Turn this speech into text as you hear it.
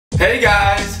Hey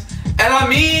guys, and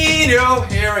I'm Eno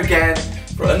here again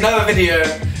for another video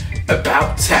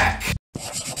about tech.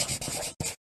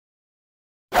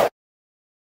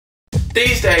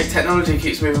 These days technology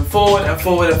keeps moving forward and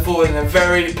forward and forward in a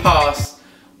very fast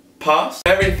pace.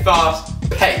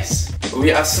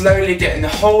 We are slowly getting the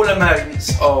whole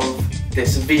emergence of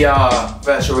this VR,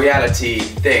 virtual reality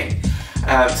thing.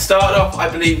 Started off, I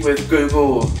believe, with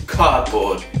Google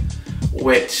Cardboard,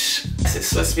 which is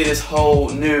supposed to be this whole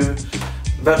new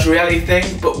virtual reality thing,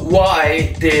 but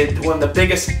why did one of the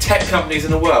biggest tech companies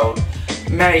in the world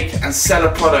make and sell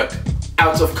a product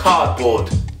out of cardboard?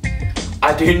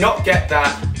 I do not get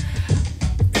that.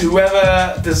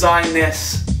 Whoever designed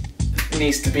this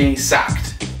needs to be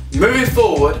sacked. Moving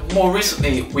forward, more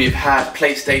recently we've had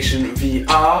PlayStation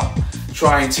VR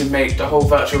trying to make the whole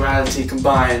virtual reality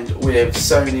combined with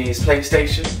Sony's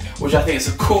PlayStation, which I think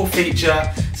is a cool feature,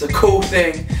 it's a cool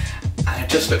thing, and it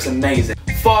just looks amazing.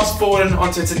 Fast forwarding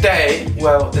onto today,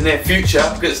 well, the near future,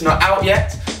 because it's not out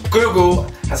yet, Google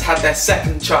has had their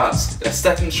second chance, their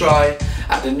second try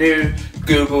at the new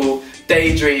Google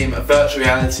Daydream virtual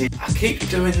reality. I keep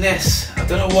doing this, I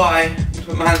don't know why, I'll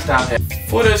put my hands down here.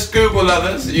 For those Google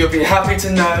lovers, you'll be happy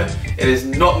to know it is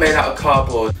not made out of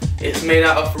cardboard. It's made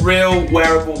out of real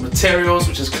wearable materials,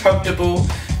 which is comfortable,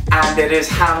 and it is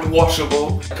hand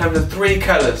washable. It comes in 3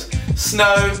 colours,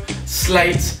 snow,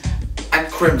 slate and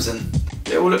crimson.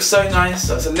 It all looks so nice,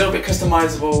 so it's a little bit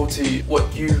customizable to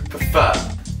what you prefer.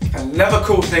 Another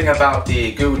cool thing about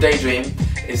the Google Daydream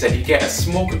is that you get a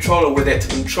small controller with it to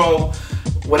control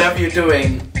whatever you're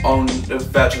doing on the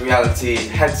virtual reality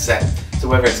headset. So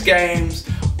whether it's games,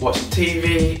 watching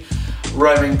TV,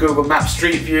 roaming Google Maps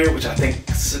Street View, which I think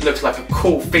looks like a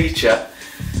cool feature,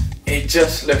 it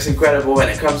just looks incredible, and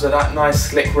it comes with that nice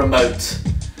slick remote,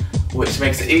 which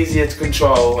makes it easier to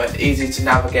control and easy to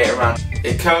navigate around.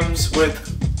 It comes with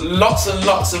lots and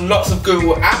lots and lots of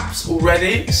Google apps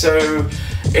already, so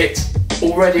it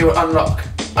already will unlock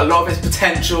a lot of its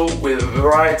potential with a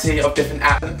variety of different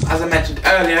apps. As I mentioned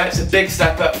earlier, it's a big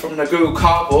step up from the Google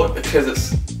Cardboard because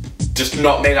it's just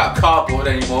not made out of cardboard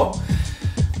anymore.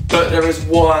 But there is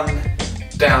one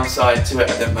downside to it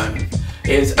at the moment.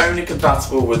 It is only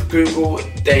compatible with Google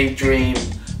Daydream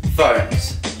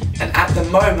phones. And at the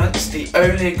moment, the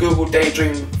only Google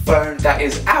Daydream phone that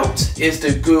is out is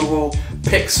the Google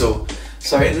Pixel.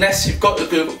 So unless you've got the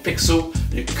Google Pixel,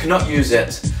 you cannot use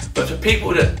it. But for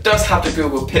people that does have the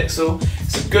Google Pixel,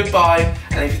 it's a good buy.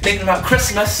 And if you're thinking about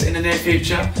Christmas in the near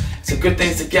future, it's a good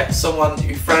thing to get someone,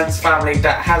 your friends, family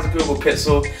that has a Google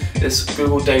Pixel, this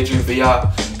Google Daydream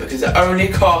VR, because it only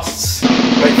costs,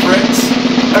 wait for it,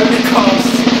 only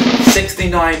costs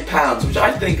 £69, which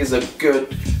I think is a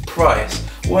good price.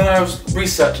 When I was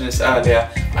researching this earlier,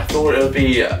 I thought it would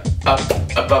be up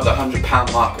above the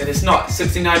 £100 mark, and it's not.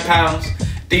 £69,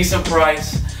 decent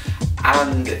price,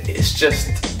 and it's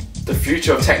just the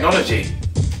future of technology.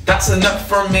 That's enough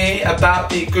from me about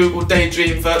the Google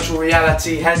Daydream virtual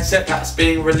reality headset that's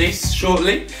being released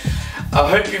shortly. I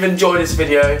hope you've enjoyed this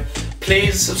video.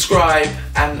 Please subscribe,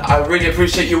 and I really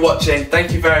appreciate you watching.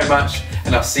 Thank you very much,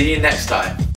 and I'll see you next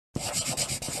time.